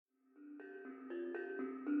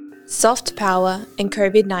Soft power and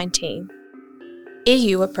COVID-19,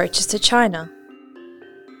 EU approaches to China,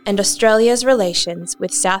 and Australia's relations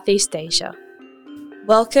with Southeast Asia.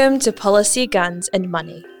 Welcome to Policy, Guns and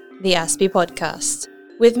Money, the ASPI podcast,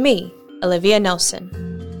 with me, Olivia Nelson.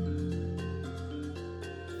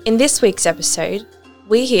 In this week's episode,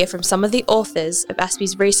 we hear from some of the authors of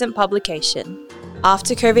ASPI's recent publication,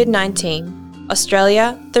 After COVID-19,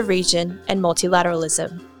 Australia, the Region and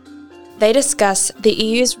Multilateralism. They discuss the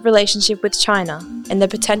EU's relationship with China and the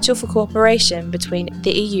potential for cooperation between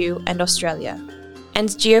the EU and Australia, and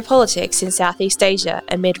geopolitics in Southeast Asia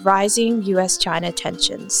amid rising US-China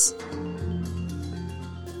tensions.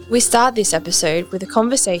 We start this episode with a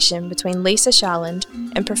conversation between Lisa Sharland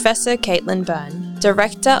and Professor Caitlin Byrne,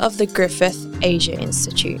 Director of the Griffith Asia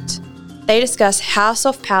Institute. They discuss how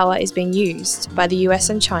soft power is being used by the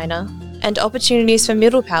US and China, and opportunities for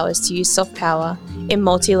middle powers to use soft power in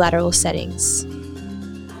multilateral settings.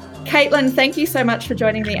 Caitlin, thank you so much for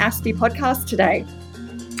joining the ASPI podcast today.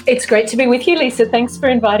 It's great to be with you, Lisa. Thanks for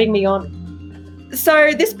inviting me on.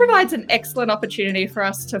 So this provides an excellent opportunity for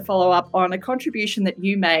us to follow up on a contribution that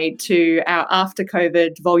you made to our After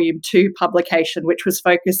COVID Volume 2 publication, which was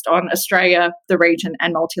focused on Australia, the region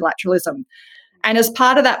and multilateralism. And as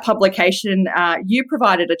part of that publication, you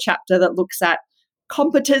provided a chapter that looks at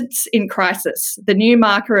competence in crisis, the new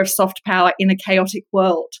marker of soft power in a chaotic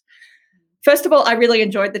world. First of all, I really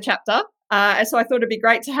enjoyed the chapter, and so I thought it'd be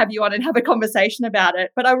great to have you on and have a conversation about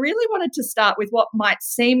it. But I really wanted to start with what might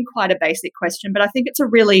seem quite a basic question, but I think it's a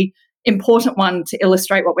really important one to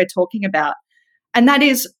illustrate what we're talking about. And that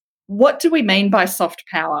is, what do we mean by soft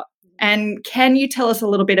power? And can you tell us a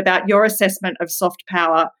little bit about your assessment of soft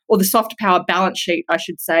power, or the soft power balance sheet, I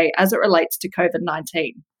should say, as it relates to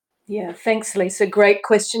COVID-19? Yeah, thanks, Lisa. Great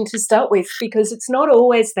question to start with, because it's not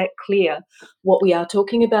always that clear what we are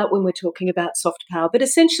talking about when we're talking about soft power. But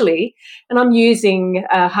essentially, and I'm using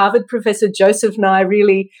Harvard Professor Joseph Nye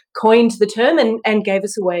really coined the term and gave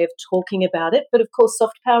us a way of talking about it. But of course,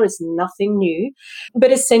 soft power is nothing new.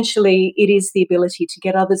 But essentially, it is the ability to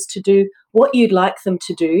get others to do what you'd like them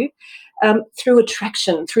to do. Through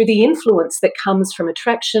attraction, through the influence that comes from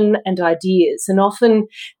attraction and ideas. And often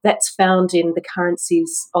that's found in the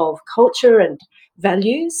currencies of culture and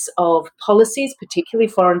values, of policies, particularly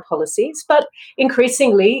foreign policies, but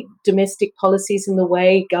increasingly domestic policies and the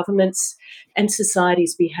way governments and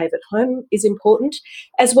societies behave at home is important,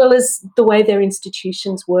 as well as the way their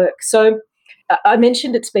institutions work. So I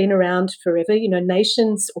mentioned it's been around forever. You know,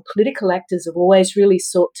 nations or political actors have always really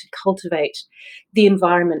sought to cultivate the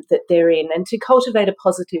environment that they're in and to cultivate a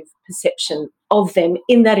positive perception of them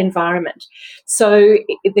in that environment. So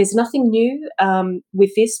there's nothing new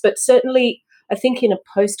with this, but certainly I think in a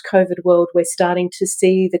post-COVID world, we're starting to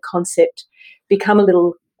see the concept become a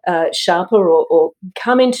little sharper or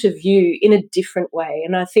come into view in a different way.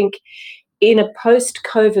 And I think in a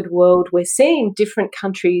post-COVID world, we're seeing different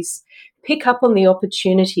countries pick up on the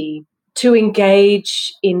opportunity to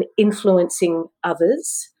engage in influencing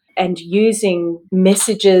others and using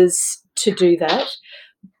messages to do that.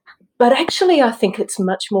 But actually, I think it's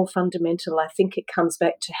much more fundamental. I think it comes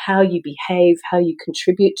back to how you behave, how you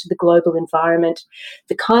contribute to the global environment,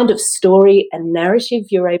 the kind of story and narrative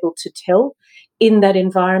you're able to tell in that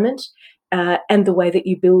environment, and the way that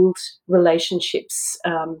you build relationships.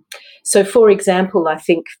 So, for example, I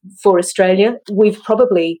think for Australia, we've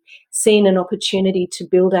probably seen an opportunity to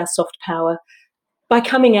build our soft power by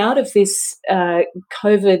coming out of this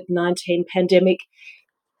COVID-19 pandemic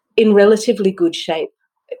in relatively good shape,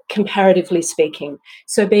 comparatively speaking.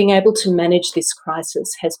 So being able to manage this crisis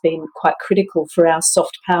has been quite critical for our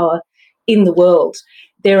soft power in the world.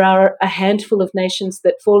 There are a handful of nations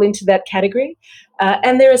that fall into that category,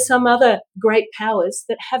 and there are some other great powers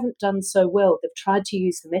that haven't done so well. They've tried to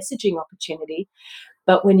use the messaging opportunity,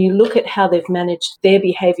 but when you look at how they've managed their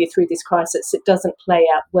behaviour through this crisis, it doesn't play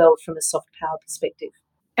out well from a soft power perspective.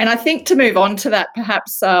 And I think to move on to that,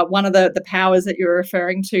 perhaps one of the powers that you were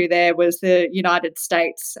referring to there was the United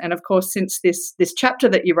States. And of course, since this chapter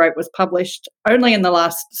that you wrote was published, only in the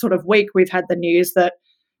last sort of week, we've had the news that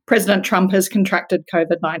President Trump has contracted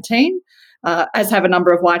COVID-19, as have a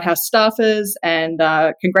number of White House staffers and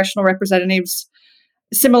congressional representatives.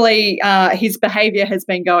 Similarly, his behaviour has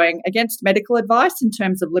been going against medical advice in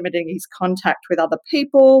terms of limiting his contact with other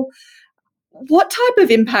people. What type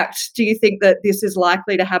of impact do you think that this is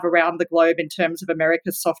likely to have around the globe in terms of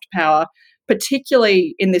America's soft power,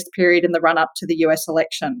 particularly in this period in the run-up to the US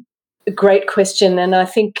election? A great question. And I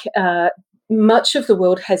think much of the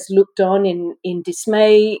world has looked on in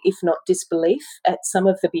dismay, if not disbelief, at some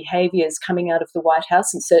of the behaviours coming out of the White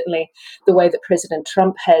House, and certainly the way that President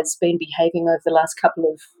Trump has been behaving over the last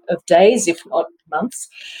couple of days, if not months.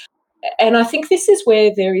 And I think this is where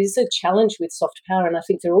there is a challenge with soft power, and I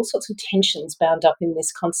think there are all sorts of tensions bound up in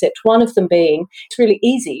this concept. One of them being it's really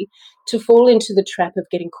easy to fall into the trap of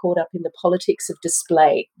getting caught up in the politics of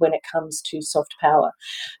display when it comes to soft power.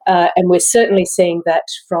 And we're certainly seeing that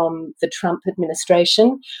from the Trump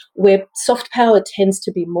administration, where soft power tends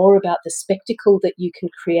to be more about the spectacle that you can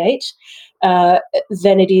create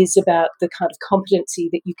than it is about the kind of competency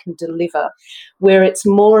that you can deliver, where it's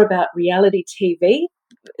more about reality TV,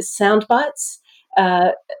 sound bites,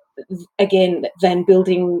 again, than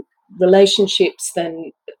building relationships,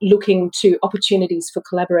 than looking to opportunities for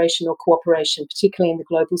collaboration or cooperation, particularly in the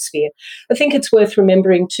global sphere. I think it's worth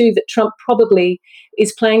remembering too that Trump probably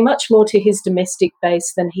is playing much more to his domestic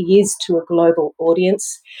base than he is to a global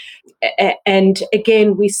audience. And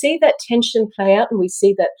again, we see that tension play out, and we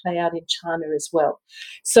see that play out in China as well.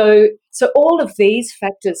 So all of these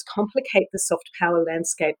factors complicate the soft power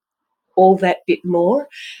landscape all that bit more.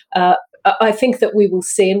 I think that we will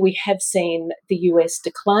see, and we have seen, the US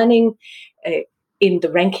declining in the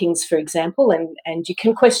rankings, for example, and you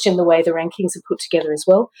can question the way the rankings are put together as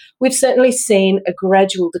well. We've certainly seen a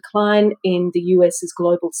gradual decline in the US's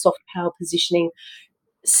global soft power positioning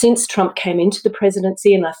since Trump came into the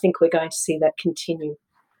presidency, and I think we're going to see that continue.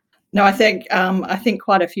 No, I think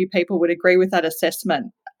quite a few people would agree with that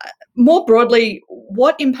assessment. More broadly,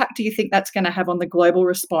 what impact do you think that's going to have on the global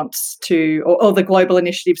response to, or the global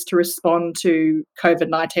initiatives to respond to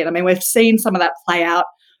COVID-19? I mean, we've seen some of that play out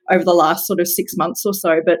over the last sort of 6 months or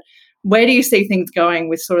so, but where do you see things going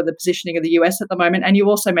with sort of the positioning of the US at the moment? And you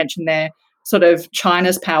also mentioned there sort of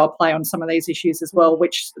China's power play on some of these issues as well,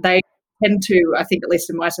 which they tend to, I think, at least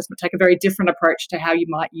in my assessment, take a very different approach to how you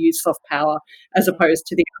might use soft power as opposed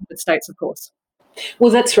to the United States, of course.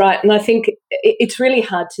 Well, that's right. And I think it's really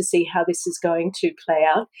hard to see how this is going to play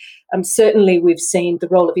out. Certainly, we've seen the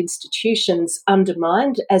role of institutions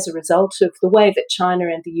undermined as a result of the way that China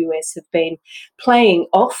and the US have been playing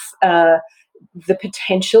off the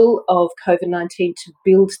potential of COVID-19 to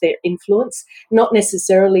build their influence, not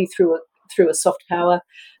necessarily through a soft power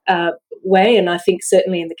way. And I think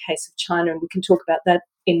certainly in the case of China, and we can talk about that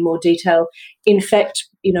in more detail, in fact,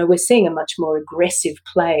 we're seeing a much more aggressive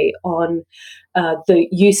play on the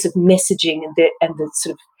use of messaging and the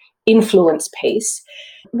sort of influence piece.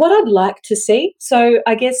 What I'd like to see, so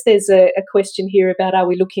I guess there's a question here about, are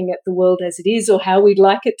we looking at the world as it is or how we'd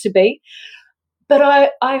like it to be? But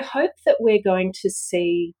I hope that we're going to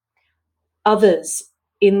see others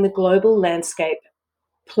in the global landscape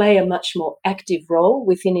play a much more active role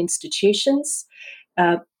within institutions.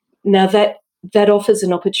 Now that offers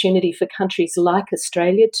an opportunity for countries like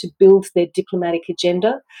Australia to build their diplomatic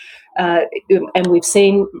agenda. And we've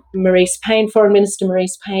seen Foreign Minister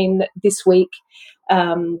Marise Payne this week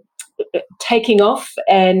taking off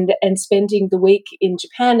and spending the week in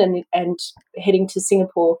Japan and heading to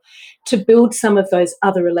Singapore to build some of those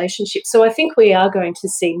other relationships. So I think we are going to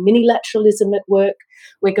see minilateralism at work.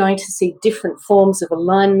 We're going to see different forms of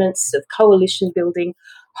alignments, of coalition building,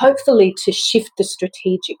 hopefully to shift the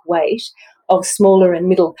strategic weight of smaller and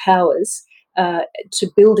middle powers to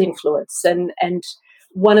build influence. And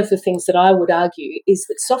one of the things that I would argue is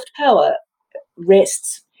that soft power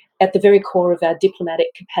rests at the very core of our diplomatic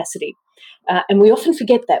capacity. And we often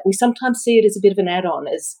forget that. We sometimes see it as a bit of an add-on,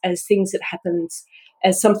 as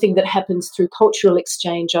something that happens through cultural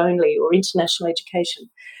exchange only or international education.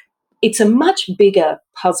 It's a much bigger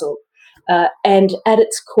puzzle. And at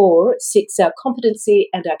its core sits our competency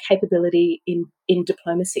and our capability in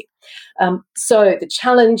diplomacy. So the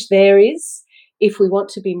challenge there is, if we want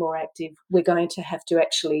to be more active, we're going to have to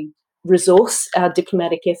actually resource our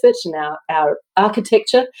diplomatic effort and our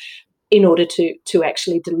architecture in order to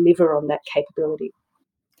actually deliver on that capability.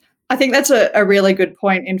 I think that's a really good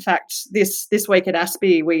point. In fact, this week at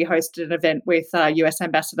ASPI, we hosted an event with US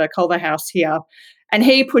Ambassador Culverhouse here, and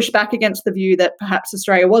he pushed back against the view that perhaps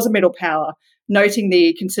Australia was a middle power, noting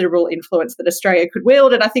the considerable influence that Australia could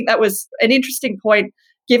wield. And I think that was an interesting point,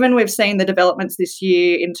 given we've seen the developments this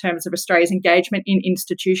year in terms of Australia's engagement in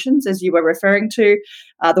institutions, as you were referring to,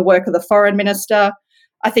 the work of the Foreign Minister.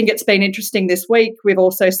 I think it's been interesting this week. We've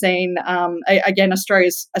also seen, again,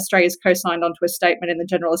 Australia's co-signed onto a statement in the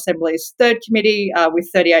General Assembly's Third Committee with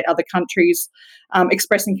 38 other countries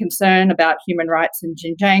expressing concern about human rights in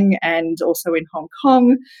Xinjiang and also in Hong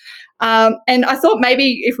Kong. And I thought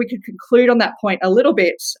maybe if we could conclude on that point a little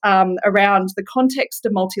bit around the context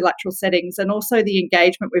of multilateral settings and also the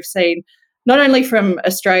engagement we've seen, not only from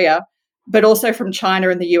Australia, but also from China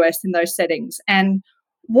and the US in those settings. And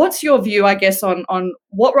what's your view, I guess, on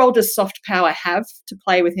what role does soft power have to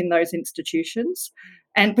play within those institutions,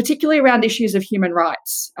 and particularly around issues of human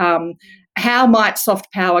rights? How might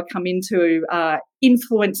soft power come into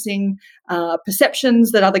influencing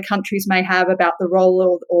perceptions that other countries may have about the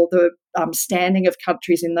role or the standing of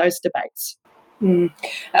countries in those debates?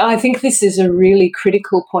 I think this is a really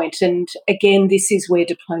critical point. And again, this is where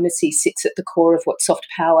diplomacy sits at the core of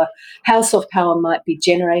how soft power might be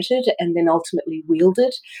generated and then ultimately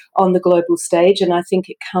wielded on the global stage. And I think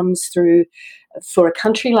it comes through, for a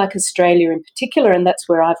country like Australia in particular, and that's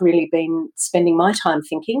where I've really been spending my time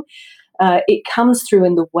thinking, it comes through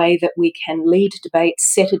in the way that we can lead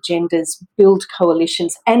debates, set agendas, build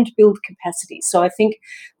coalitions and build capacity. So I think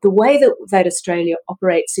the way that Australia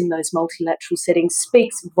operates in those multilateral settings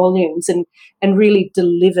speaks volumes and really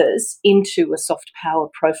delivers into a soft power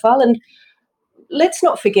profile. And let's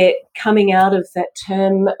not forget, coming out of that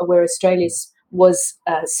term where Australia was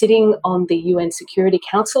sitting on the UN Security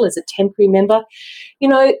Council as a temporary member,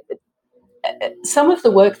 some of the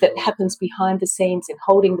work that happens behind the scenes in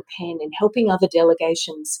holding the pen and helping other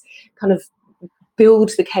delegations kind of build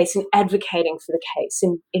the case and advocating for the case,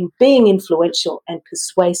 in being influential and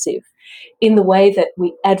persuasive in the way that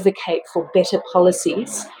we advocate for better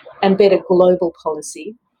policies and better global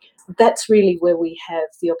policy, that's really where we have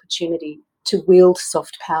the opportunity to wield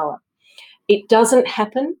soft power. It doesn't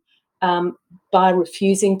happen by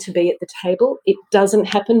refusing to be at the table. It doesn't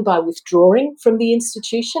happen by withdrawing from the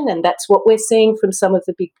institution, and that's what we're seeing from some of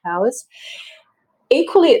the big powers.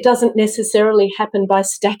 Equally, it doesn't necessarily happen by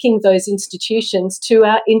stacking those institutions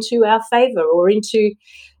into our favour or into,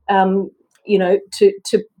 to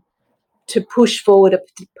push forward a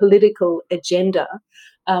political agenda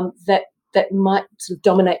that might sort of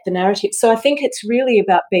dominate the narrative. So I think it's really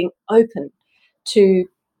about being open to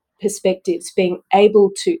perspectives, being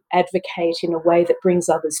able to advocate in a way that brings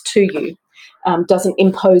others to you, doesn't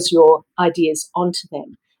impose your ideas onto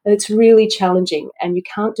them. And it's really challenging, and you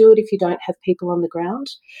can't do it if you don't have people on the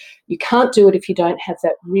ground. You can't do it if you don't have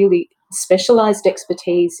that really specialised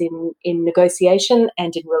expertise in negotiation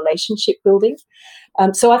and in relationship building.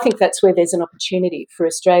 So I think that's where there's an opportunity for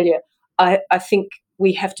Australia. I think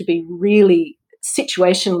we have to be really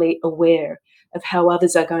situationally aware of how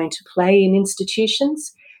others are going to play in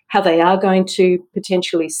institutions, how they are going to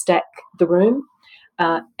potentially stack the room,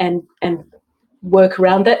 and work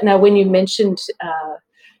around that. Now, when you mentioned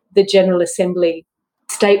the General Assembly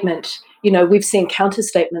statement, we've seen counter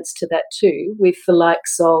statements to that too, with the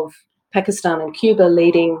likes of Pakistan and Cuba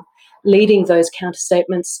leading those counter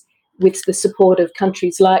statements with the support of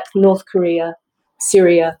countries like North Korea,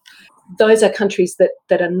 Syria. Those are countries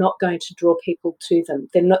that are not going to draw people to them.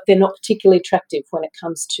 They're not particularly attractive when it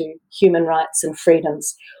comes to human rights and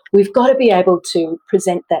freedoms. We've got to be able to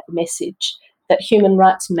present that message that human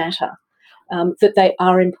rights matter, that they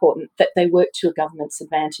are important, that they work to a government's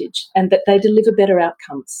advantage, and that they deliver better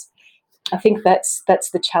outcomes. I think that's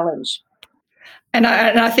the challenge. And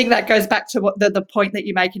I think that goes back to what the point that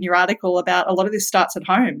you make in your article about a lot of this starts at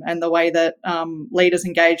home and the way that leaders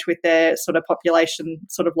engage with their sort of population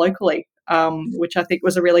sort of locally, which I think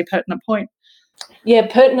was a really pertinent point. Yeah,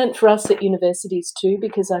 pertinent for us at universities too,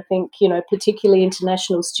 because I think, particularly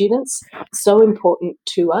international students, so important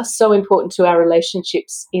to us, so important to our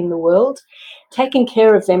relationships in the world. Taking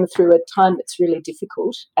care of them through a time that's really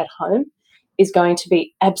difficult at home is going to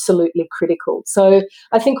be absolutely critical. So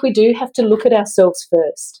I think we do have to look at ourselves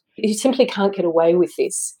first. You simply can't get away with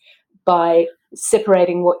this by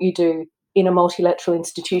separating what you do in a multilateral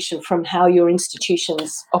institution from how your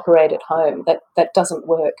institutions operate at home. That doesn't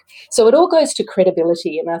work. So it all goes to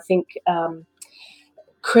credibility, and I think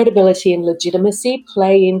credibility and legitimacy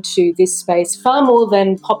play into this space far more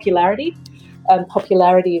than popularity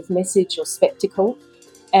of message or spectacle.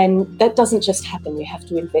 And that doesn't just happen. You have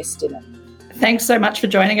to invest in it. Thanks so much for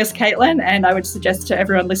joining us, Caitlin. And I would suggest to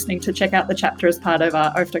everyone listening to check out the chapter as part of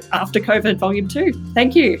our After COVID Volume 2.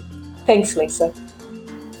 Thank you. Thanks, Lisa.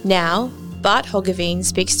 Now, Bart Hoggeveen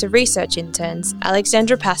speaks to research interns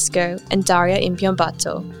Alexandra Pascoe and Daria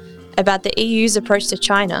Impiombato about the EU's approach to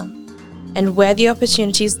China and where the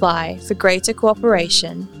opportunities lie for greater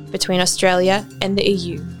cooperation between Australia and the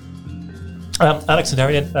EU. Alex and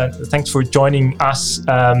Daria, thanks for joining us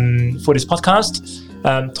for this podcast.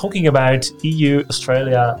 Talking about EU,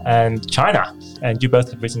 Australia and China. And you both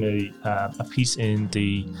have written a piece in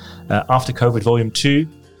the After COVID Volume 2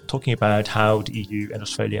 talking about how the EU and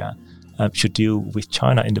Australia should deal with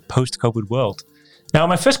China in the post-COVID world. Now,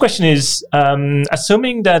 my first question is,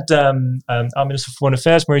 assuming that our Minister for Foreign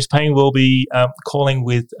Affairs, Marise Payne, will be calling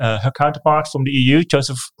with her counterpart from the EU,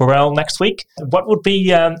 Joseph Borrell, next week, what would be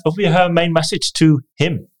her main message to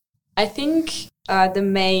him? I think the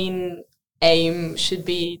main aim should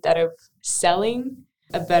be that of selling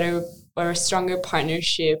a better or a stronger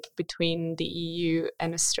partnership between the EU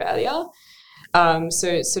and Australia.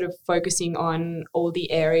 So sort of focusing on all the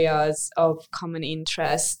areas of common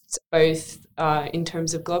interest, both in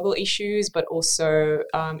terms of global issues, but also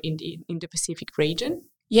in the Indo-Pacific region.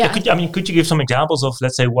 Yeah. Could you give some examples of,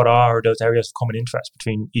 let's say, what are those areas of common interest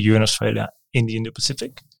between EU and Australia in the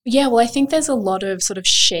Indo-Pacific? Yeah, well, I think there's a lot of sort of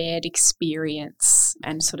shared experience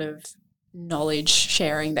and sort of knowledge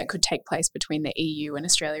sharing that could take place between the EU and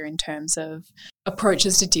Australia in terms of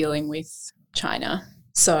approaches to dealing with China.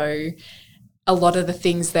 So a lot of the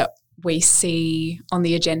things that we see on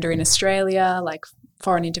the agenda in Australia, like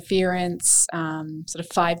foreign interference, sort of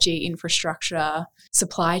 5G infrastructure,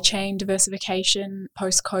 supply chain diversification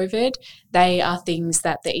post-COVID, they are things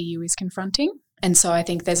that the EU is confronting. And so I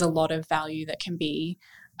think there's a lot of value that can be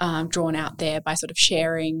drawn out there by sort of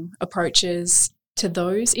sharing approaches to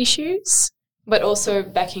those issues. But also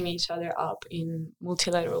backing each other up in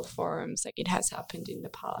multilateral forums, like it has happened in the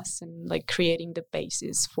past, and like creating the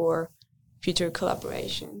basis for future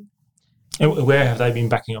collaboration. And where have they been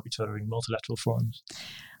backing up each other in multilateral forums?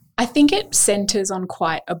 I think it centres on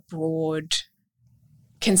quite a broad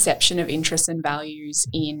conception of interests and values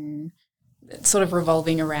in sort of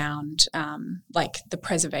revolving around like the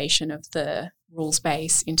preservation of the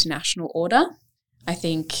rules-based international order. I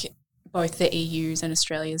think both the EU's and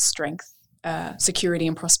Australia's strength, security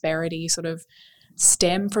and prosperity sort of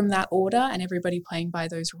stem from that order and everybody playing by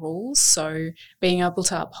those rules. So being able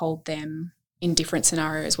to uphold them in different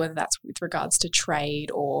scenarios, whether that's with regards to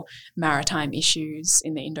trade or maritime issues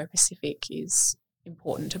in the Indo-Pacific, is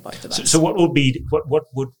important to both of us. So what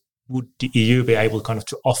would the EU be able kind of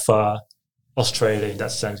to offer Australia in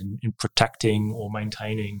that sense in protecting or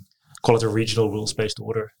maintaining, call it a regional rules-based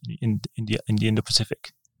order in the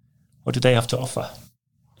Indo-Pacific? What do they have to offer?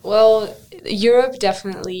 Well, Europe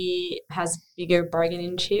definitely has bigger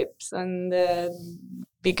bargaining chips and the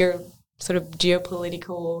bigger sort of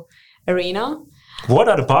geopolitical arena. What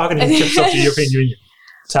are the bargaining chips of the European Union?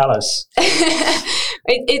 Tell us.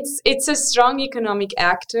 It's a strong economic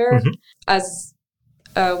actor. Mm-hmm. As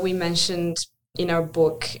we mentioned in our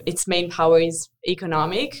book, its main power is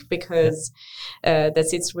economic because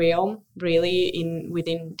that's its realm, really,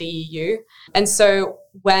 within the EU. And so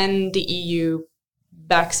when the EU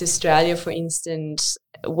backs Australia, for instance,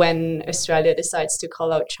 when Australia decides to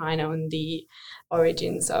call out China on the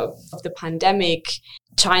origins of the pandemic,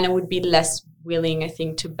 China would be less willing, I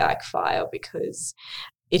think, to backfire because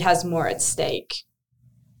it has more at stake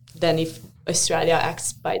than if Australia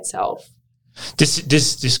acts by itself.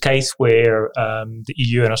 This case where the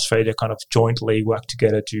EU and Australia kind of jointly work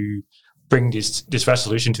together to bring this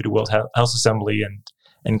resolution to the World Health Assembly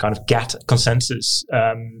and kind of get consensus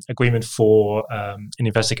agreement for an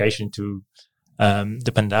investigation to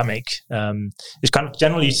the pandemic is kind of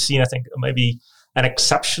generally seen, I think, maybe an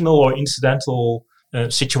exceptional or incidental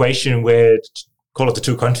situation where, call it the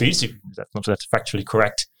two countries, if that's factually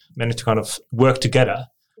correct, managed to kind of work together.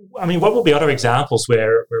 I mean, what would be other examples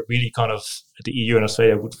where really kind of the EU and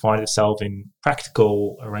Australia would find itself in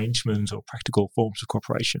practical arrangements or practical forms of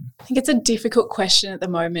cooperation? I think it's a difficult question at the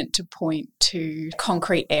moment to point to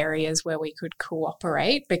concrete areas where we could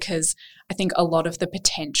cooperate, because I think a lot of the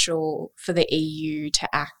potential for the EU to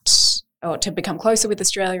act or to become closer with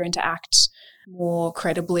Australia and to act more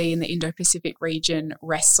credibly in the Indo-Pacific region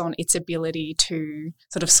rests on its ability to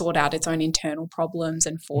sort of sort out its own internal problems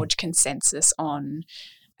and forge consensus on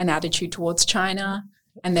an attitude towards China.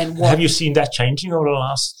 And then have you seen that changing over the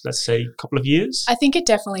last, let's say, couple of years? I think it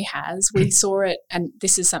definitely has. We saw it, and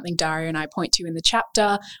this is something Dario and I point to in the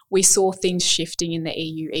chapter. We saw things shifting in the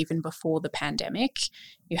EU even before the pandemic.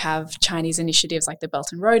 You have Chinese initiatives like the Belt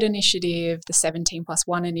and Road Initiative, the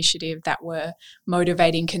 17+1 initiative that were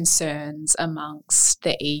motivating concerns amongst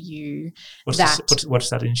the EU. What's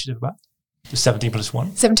that initiative about? The 17+1?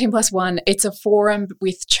 17+1, it's a forum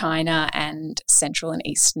with China and Central and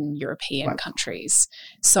Eastern European countries.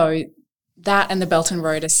 So that and the Belt and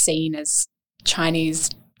Road are seen as Chinese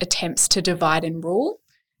attempts to divide and rule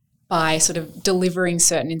by sort of delivering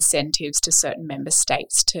certain incentives to certain member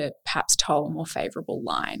states to perhaps toe a more favourable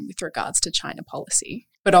line with regards to China policy.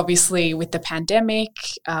 But obviously with the pandemic,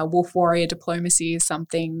 wolf warrior diplomacy is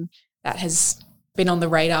something that has been on the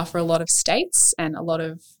radar for a lot of states, and a lot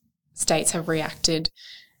of states have reacted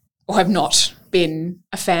or have not been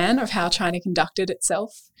a fan of how China conducted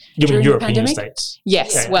itself. You mean during European the pandemic? states?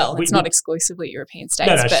 Yes, Yeah, well, it's not exclusively European states.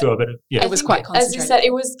 No, but sure, but it was quite concentrated. As you said,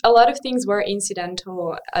 it was a lot of things were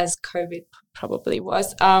incidental, as COVID probably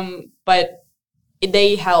was, but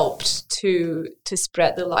they helped to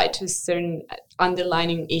spread the light to certain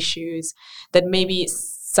underlying issues that maybe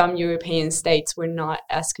some European states were not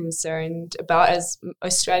as concerned about as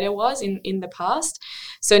Australia was in the past.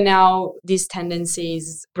 So now these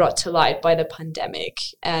tendencies brought to light by the pandemic.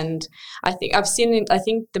 And I think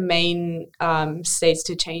the main states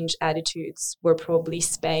to change attitudes were probably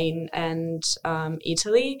Spain and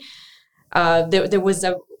Italy. There was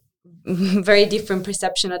a very different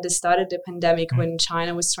perception at the start of the pandemic when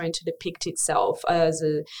China was trying to depict itself as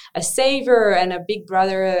a savior and a big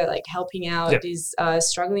brother, like helping out these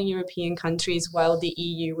struggling European countries, while the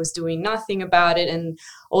EU was doing nothing about it, and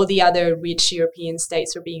all the other rich European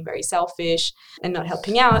states were being very selfish and not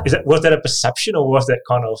helping out. Was that a perception, or was that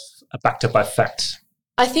kind of backed up by facts?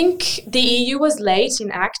 I think the EU was late in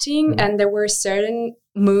acting, and there were certain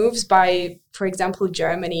moves by, for example,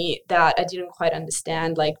 Germany that I didn't quite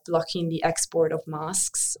understand, like blocking the export of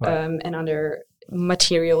masks and other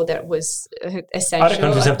material that was essential. Other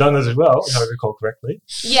countries have done this as well, if I recall correctly.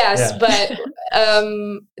 Yes, but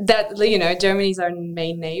that, Germany's our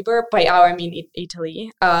main neighbor. By our, I mean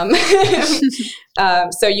Italy.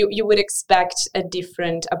 So you would expect a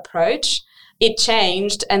different approach. It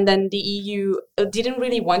changed, and then the EU didn't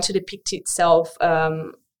really want to depict itself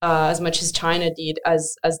as much as China did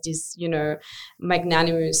as this,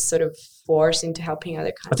 magnanimous sort of force into helping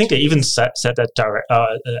other countries. I think they even said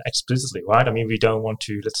that explicitly, right? I mean, we don't want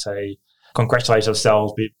to, let's say, congratulate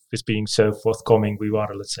ourselves with being so forthcoming. We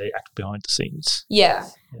rather, let's say, act behind the scenes. Yeah.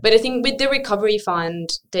 But I think with the recovery fund,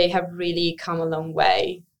 they have really come a long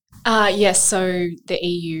way. Yes, so the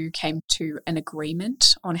EU came to an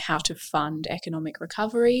agreement on how to fund economic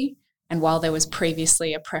recovery. And while there was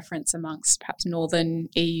previously a preference amongst perhaps northern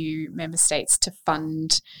EU member states to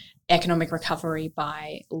fund economic recovery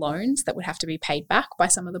by loans that would have to be paid back by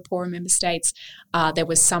some of the poorer member states, there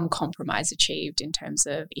was some compromise achieved in terms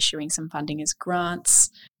of issuing some funding as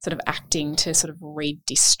grants, sort of acting to sort of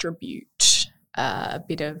redistribute a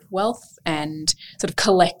bit of wealth and sort of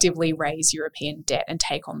collectively raise European debt and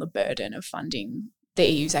take on the burden of funding the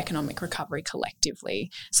EU's economic recovery collectively.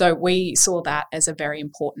 So we saw that as a very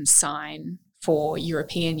important sign for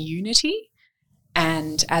European unity.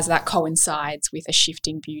 And as that coincides with a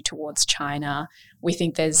shifting view towards China, we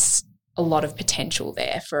think there's a lot of potential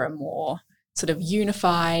there for a more sort of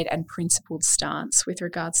unified and principled stance with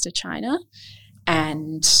regards to China.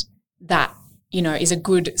 And that, is a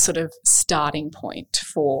good sort of starting point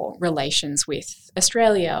for relations with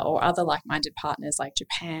Australia or other like-minded partners like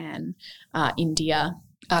Japan, India,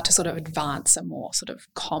 to sort of advance a more sort of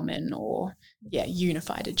common or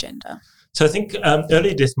unified agenda. So I think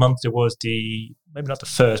earlier this month there was maybe not the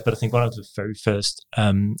first, but I think one of the very first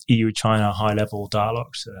EU-China high-level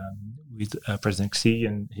dialogues with President Xi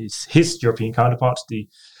and his European counterparts.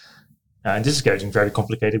 And this is getting very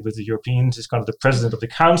complicated with the Europeans. It's kind of the president of the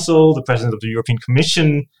Council, the president of the European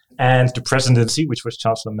Commission, and the presidency, which was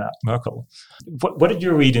Chancellor Merkel. What did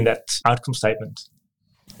you read in that outcome statement?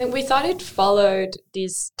 And we thought it followed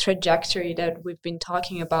this trajectory that we've been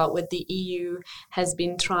talking about, with the EU has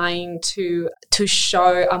been trying to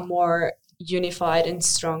show a more unified and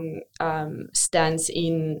strong stance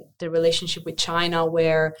in the relationship with China,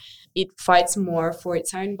 where it fights more for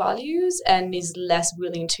its own values and is less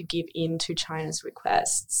willing to give in to China's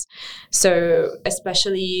requests. So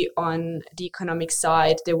especially on the economic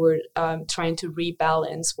side, they were trying to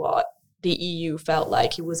rebalance what the EU felt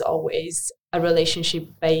like it was always a relationship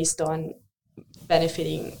based on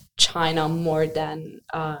benefiting China more than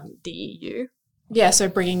the EU. Yeah, so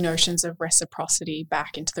bringing notions of reciprocity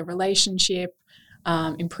back into the relationship,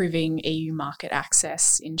 improving EU market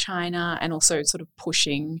access in China, and also sort of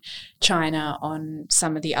pushing China on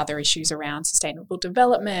some of the other issues around sustainable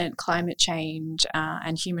development, climate change,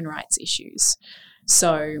 and human rights issues.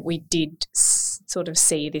 So we did sort of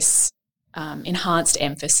see this enhanced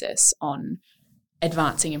emphasis on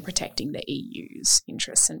advancing and protecting the EU's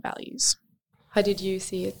interests and values. How did you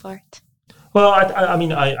see it, Bart? Well, I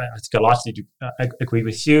mean, I think I largely do agree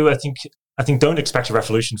with you. I think don't expect a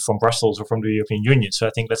revolution from Brussels or from the European Union. So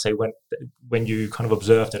I think, let's say, when you kind of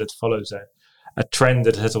observe that it follows a trend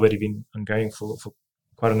that has already been ongoing for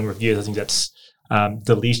quite a number of years, I think that's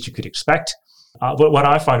the least you could expect. But what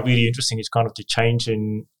I find really interesting is kind of the change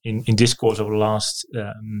in discourse over the last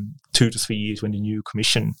 2 to 3 years when the new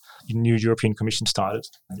European Commission started,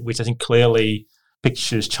 which I think clearly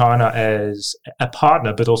pictures China as a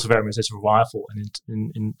partner, but also very much as a rival,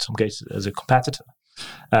 and in some cases as a competitor.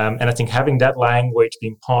 And I think having that language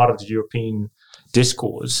being part of the European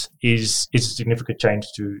discourse is a significant change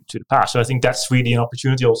to the past. So I think that's really an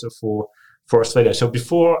opportunity also for Australia. So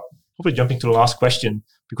before probably jumping to the last question,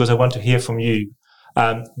 because I want to hear from you,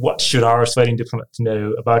 what should our Australian diplomats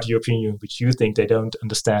know about the European Union, which you think they don't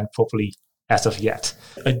understand properly as of yet?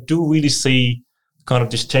 I do really see kind of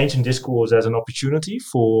this change in discourse as an opportunity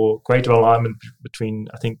for greater alignment between,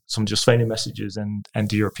 I think, some of the Australian messages and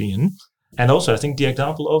the European. And also, I think the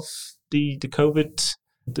example of the COVID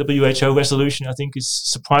WHO resolution, I think, has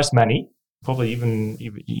surprised many, probably even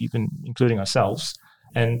including ourselves.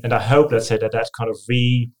 And I hope, let's say, that kind of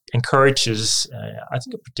encourages, I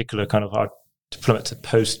think, a particular kind of our diplomats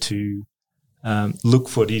supposed to look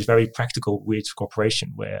for these very practical ways of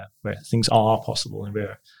cooperation where things are possible and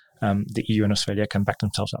where the EU and Australia can back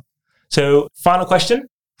themselves up. So, final question.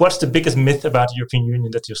 What's the biggest myth about the European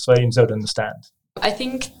Union that the Australians don't understand? I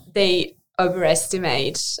think they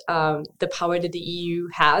overestimate the power that the EU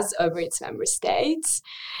has over its member states,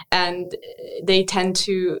 and they tend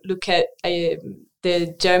to look at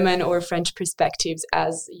the German or French perspectives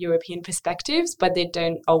as European perspectives, but they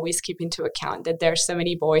don't always keep into account that there are so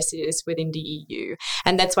many voices within the EU.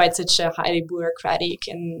 And that's why it's such a highly bureaucratic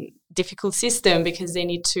and difficult system, because they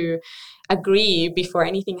need to agree before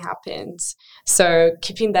anything happens. So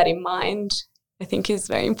keeping that in mind, I think, is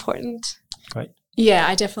very important. Right. Yeah,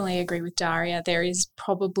 I definitely agree with Daria. There is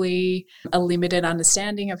probably a limited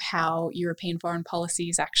understanding of how European foreign policy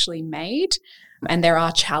is actually made, and there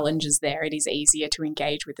are challenges there. It is easier to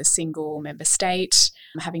engage with a single member state.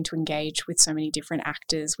 Having to engage with so many different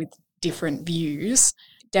actors with different views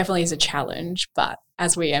definitely is a challenge, but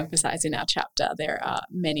as we emphasise in our chapter, there are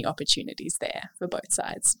many opportunities there for both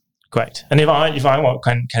sides. Great. And if I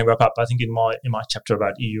can wrap up, I think in my chapter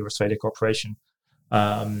about EU-Australia cooperation,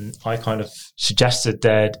 I kind of suggested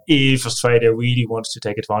that if Australia really wants to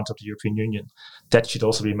take advantage of the European Union, that should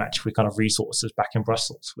also be matched with kind of resources back in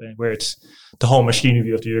Brussels, where it's the whole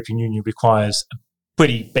machinery of the European Union requires a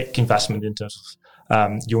pretty big investment in terms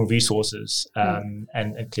of human resources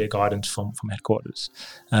and clear guidance from headquarters.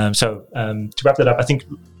 So to wrap that up, I think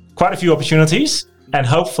quite a few opportunities. And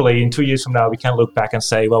hopefully in 2 years from now, we can look back and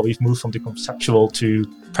say, well, we've moved from the conceptual to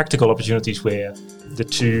practical opportunities where the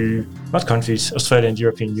two countries, Australia and the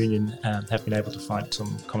European Union, have been able to find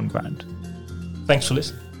some common ground. Thanks for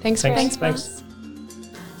listening. Thanks.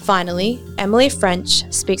 Finally, Emily French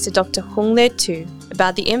speaks to Dr. Hung Le Tu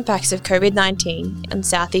about the impacts of COVID-19 in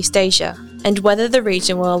Southeast Asia and whether the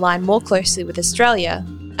region will align more closely with Australia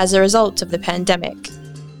as a result of the pandemic.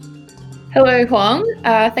 Hello, Huang.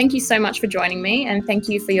 Thank you so much for joining me, and thank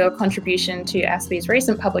you for your contribution to ASPI's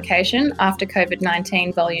recent publication, After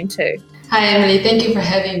COVID-19 Volume 2. Hi, Emily. Thank you for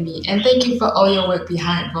having me, and thank you for all your work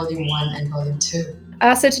behind Volume 1 and Volume 2.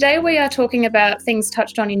 So today we are talking about things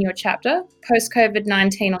touched on in your chapter,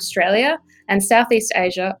 Post-COVID-19 Australia and Southeast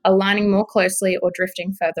Asia aligning more closely or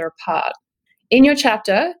drifting further apart. In your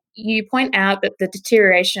chapter, you point out that the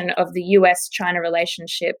deterioration of the US-China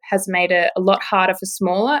relationship has made it a lot harder for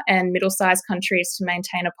smaller and middle-sized countries to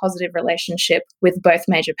maintain a positive relationship with both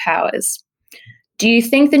major powers. Do you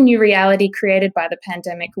think the new reality created by the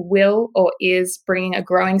pandemic will or is bringing a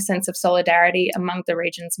growing sense of solidarity among the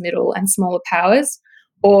region's middle and smaller powers,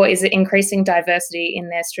 or is it increasing diversity in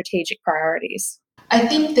their strategic priorities? I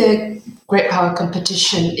think the great power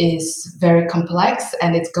competition is very complex,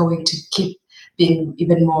 and it's going to keep being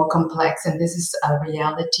even more complex, and this is a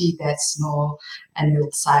reality that small and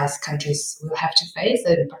middle-sized countries will have to face,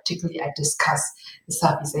 and particularly I discuss the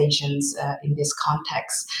Southeast Asians in this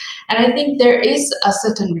context. And I think there is a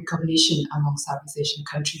certain recognition among Southeast Asian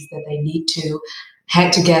countries that they need to hang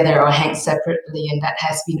together or hang separately, and that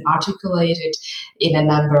has been articulated in a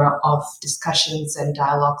number of discussions and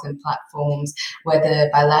dialogues and platforms, whether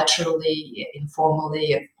bilaterally,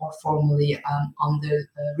 informally, or formally on the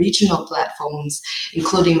regional platforms,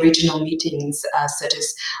 including regional meetings such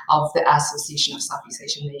as of the Association of Southeast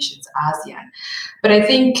Asian Nations, ASEAN. But I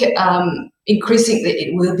think increasingly it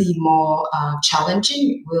will be more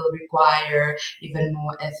challenging, will require even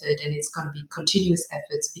more effort, and it's going to be continuous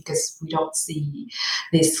efforts because we don't see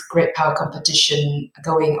this great power competition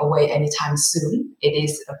going away anytime soon. It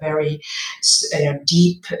is a very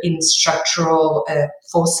deep in structural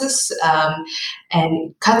forces, and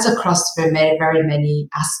it cuts across very many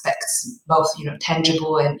aspects, both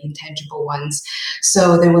tangible and intangible ones.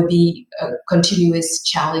 So there will be continuous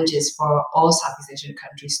challenges for all Southeast Asian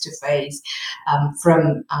countries to face,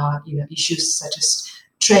 from issues such as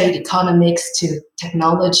trade, economics to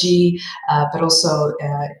technology, but also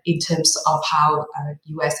in terms of how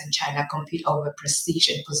US and China compete over prestige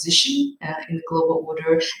and position in the global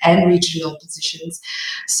order and regional positions.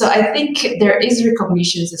 So I think there is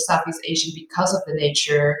recognition of Southeast Asian because of their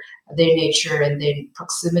nature and their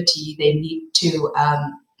proximity. They need to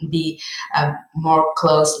be more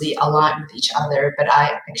closely aligned with each other, but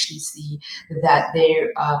I actually see that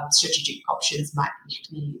their strategic options might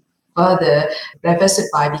be further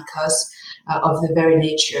diversified because of the very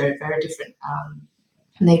different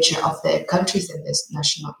nature of their countries and their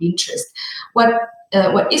national interest.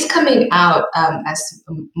 What is coming out as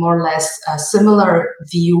more or less a similar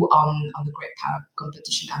view on the great power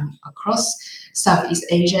competition across Southeast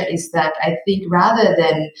Asia is that I think rather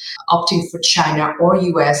than opting for China or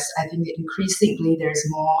US, I think that increasingly there's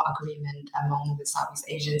more agreement among the Southeast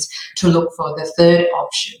Asians to look for the third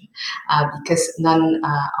option because none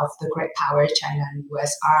of the great powers, China and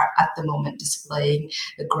US, are at the moment displaying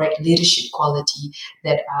the great leadership quality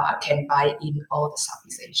that can buy in all the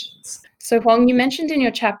Southeast Asians. So Huong, you mentioned in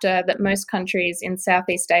your chapter that most countries in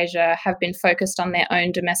Southeast Asia have been focused on their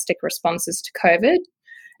own domestic responses to COVID,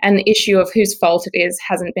 and the issue of whose fault it is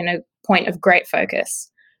hasn't been a point of great focus.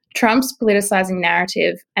 Trump's politicizing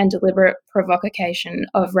narrative and deliberate provocation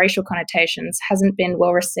of racial connotations hasn't been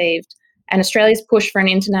well received, and Australia's push for an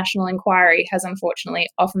international inquiry has unfortunately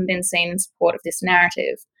often been seen in support of this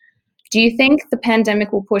narrative. Do you think the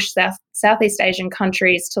pandemic will push Southeast Asian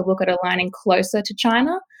countries to look at aligning closer to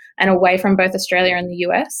China and away from both Australia and the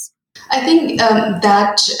US? I think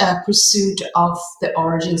that pursuit of the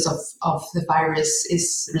origins of the virus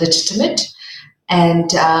is legitimate. And,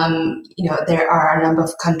 there are a number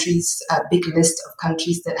of countries, a big list of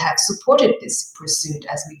countries that have supported this pursuit,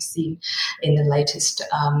 as we've seen in the latest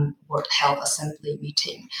World Health Assembly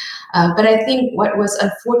meeting. But I think what was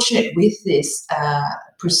unfortunate with this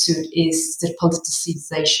pursuit is the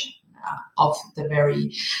politicization of the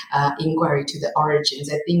very inquiry to the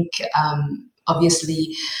origins. I think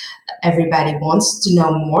obviously everybody wants to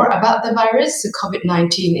know more about the virus. The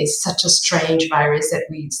COVID-19 is such a strange virus that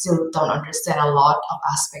we still don't understand a lot of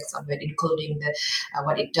aspects of it, including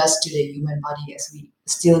what it does to the human body, as we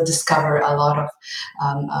still discover a lot of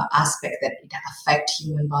aspects that it affect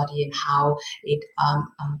human body and how it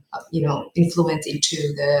influence into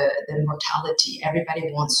the mortality.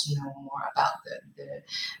 Everybody wants to know more about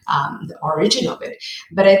the origin of it.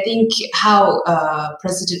 But I think how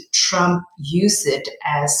President Trump used it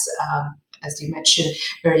as you mentioned,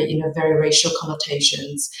 very racial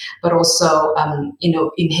connotations, but also,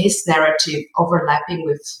 in his narrative overlapping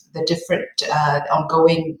with the different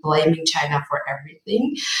ongoing blaming China for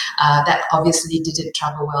everything, that obviously didn't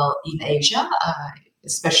travel well in Asia,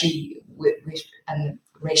 especially with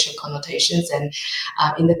racial connotations, and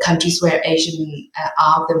in the countries where Asian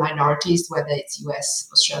are the minorities, whether it's US,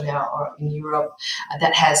 Australia, or in Europe,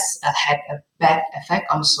 that has had a bad effect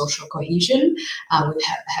on social cohesion. We've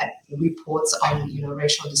had reports on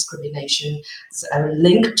racial discrimination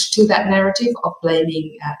linked to that narrative of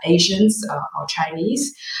blaming Asians or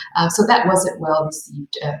Chinese. So that wasn't well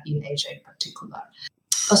received in Asia in particular.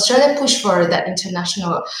 Australia push for that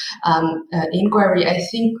international inquiry, I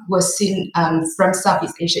think, was seen from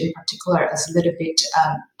Southeast Asia in particular as a little bit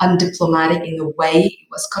undiplomatic in the way it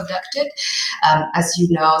was conducted. As you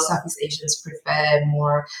know, Southeast Asians prefer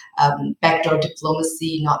more backdoor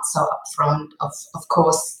diplomacy, not so upfront. Of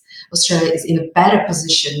course, Australia is in a better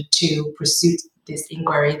position to pursue this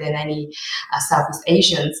inquiry than any Southeast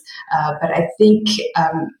Asians. But I think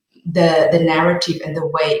the narrative and the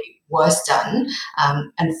way was done,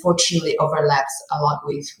 unfortunately overlaps a lot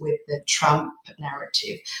with the Trump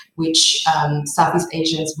narrative, which Southeast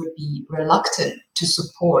Asians would be reluctant to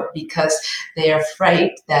support because they are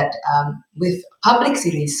afraid that with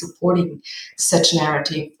publicly supporting such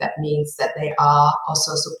narrative, that means that they are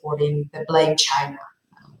also supporting the blame China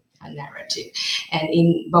narrative. And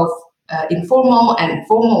in both informal and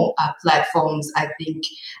formal platforms, I think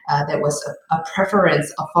there was a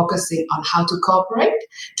preference of focusing on how to cooperate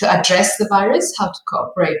to address the virus, how to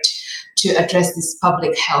cooperate to address this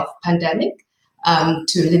public health pandemic,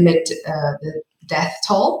 to limit the death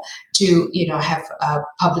toll, to have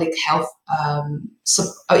public health,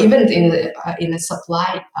 even in a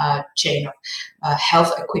supply chain of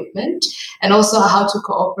health equipment, and also how to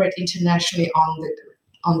cooperate internationally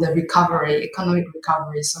on the recovery, economic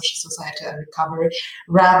recovery, social societal recovery,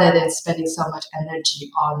 rather than spending so much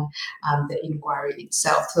energy on the inquiry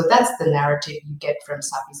itself. So that's the narrative you get from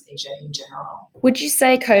Southeast Asia in general. Would you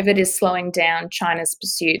say COVID is slowing down China's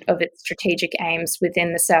pursuit of its strategic aims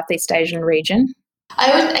within the Southeast Asian region?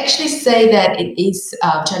 I would actually say that it is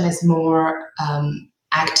China's more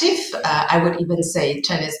active. I would even say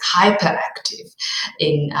China is hyperactive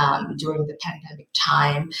during the pandemic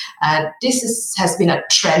time. This has been a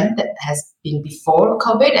trend that has been before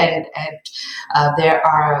COVID, and there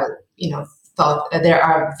are there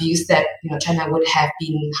are views that China would have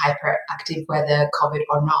been hyperactive whether COVID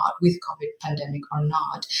or not, with COVID pandemic or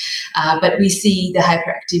not. But we see the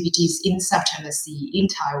hyperactivities in South China Sea, in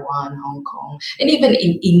Taiwan, Hong Kong, and even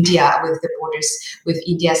in India with the borders with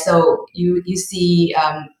India. So you see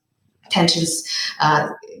tensions,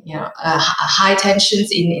 high tensions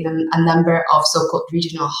in a number of so-called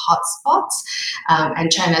regional hotspots,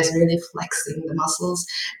 and China is really flexing the muscles.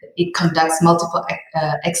 It conducts multiple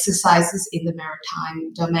exercises in the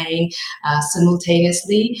maritime domain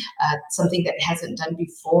simultaneously, something that it hasn't done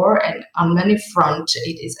before, and on many fronts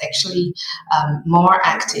it is actually more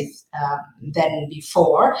active than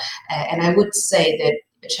before. And I would say that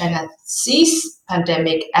China sees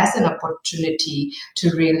pandemic as an opportunity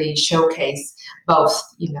to really showcase both,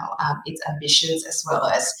 its ambitions as well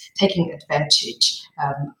as taking advantage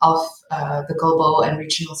of the global and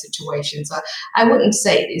regional situation. So I wouldn't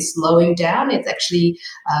say it is slowing down. It's actually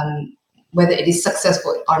whether it is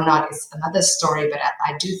successful or not is another story, but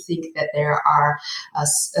I do think that there are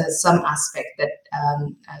some aspect that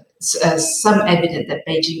some evidence that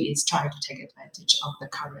Beijing is trying to take advantage of the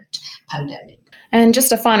current pandemic. And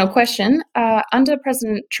just a final question. Under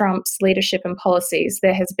President Trump's leadership and policies,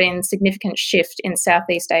 there has been significant shift in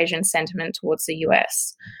Southeast Asian sentiment towards the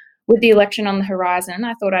US. With the election on the horizon,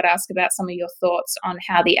 I thought I'd ask about some of your thoughts on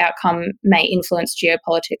how the outcome may influence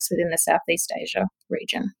geopolitics within the Southeast Asia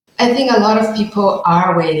region. I think a lot of people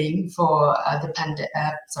are waiting for A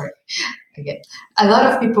lot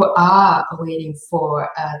of people are waiting for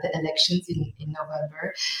the elections in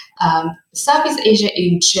November. Southeast Asia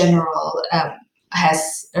in general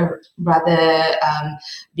has rather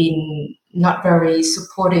been not very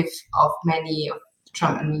supportive of many of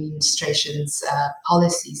Trump administration's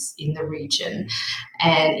policies in the region.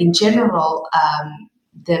 And in general,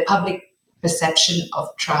 the public perception of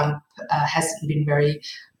Trump hasn't been very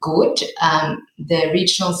good. The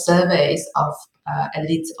regional surveys of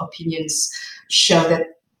elite opinions show that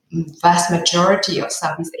vast majority of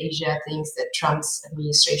Southeast Asia thinks that Trump's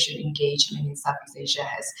administration engagement in Southeast Asia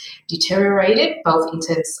has deteriorated, both in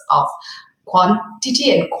terms of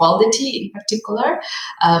quantity and quality in particular.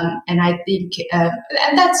 And I think,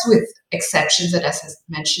 and that's with exceptions that, as I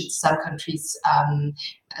mentioned, some countries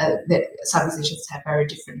that Southeast Asians have very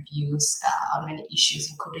different views on many issues,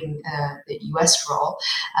 including the US role.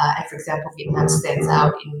 And for example, Vietnam stands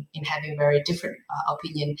out in having very different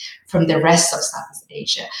opinion from the rest of Southeast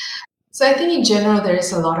Asia. So I think in general, there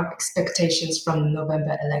is a lot of expectations from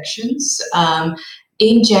November elections.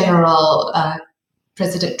 In general,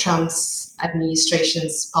 President Trump's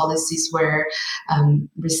administration's policies were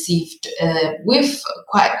received with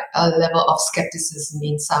quite a level of skepticism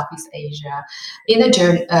in Southeast Asia. In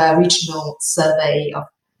a regional survey of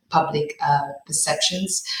public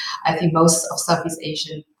perceptions, I think most of Southeast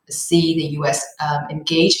Asians see the US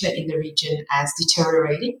engagement in the region as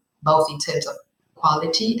deteriorating, both in terms of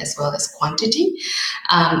quality as well as quantity.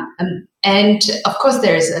 And of course,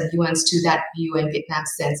 there is a nuance to that view, and Vietnam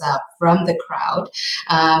stands out from the crowd.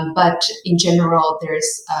 But in general,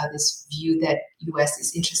 there's this view that US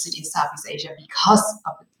is interested in Southeast Asia because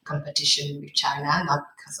of the competition with China, not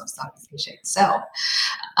because of Southeast Asia itself.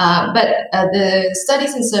 But the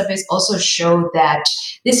studies and surveys also show that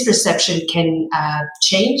this perception can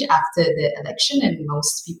change after the election, and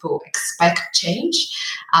most people expect change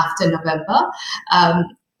after November.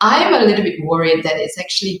 I am a little bit worried that it's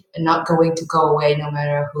actually not going to go away no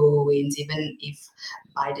matter who wins, even if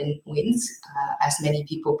Biden wins, as many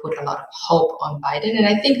people put a lot of hope on Biden. And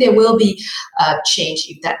I think there will be change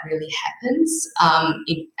if that really happens.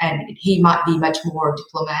 And he might be much more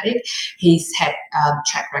diplomatic. He's had a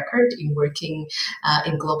track record in working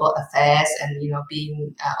in global affairs and,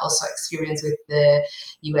 being also experienced with the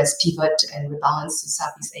US pivot and rebalance to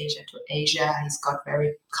Southeast Asia to Asia. He's got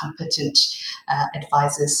very competent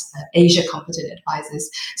advisors, Asia competent advisors.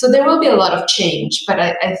 So there will be a lot of change. But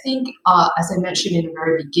I think, as I mentioned in the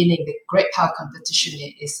very beginning, the great power competition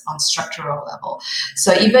is on structural level.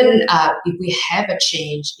 So even if we have a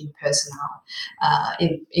change in personnel,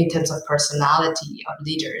 in terms of personality of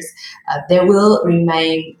leaders, there will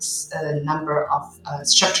remain a number of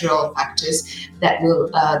structural factors that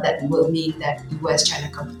will mean that US-China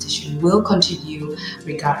competition will continue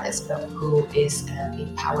regardless of who is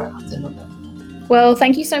in power after November. Well,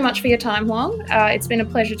 thank you so much for your time, Huang. It's been a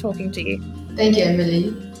pleasure talking to you. Thank you,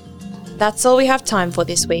 Emily. That's all we have time for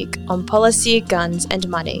this week on Policy, Guns and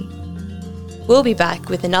Money. We'll be back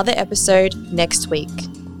with another episode next week.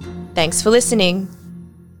 Thanks for listening.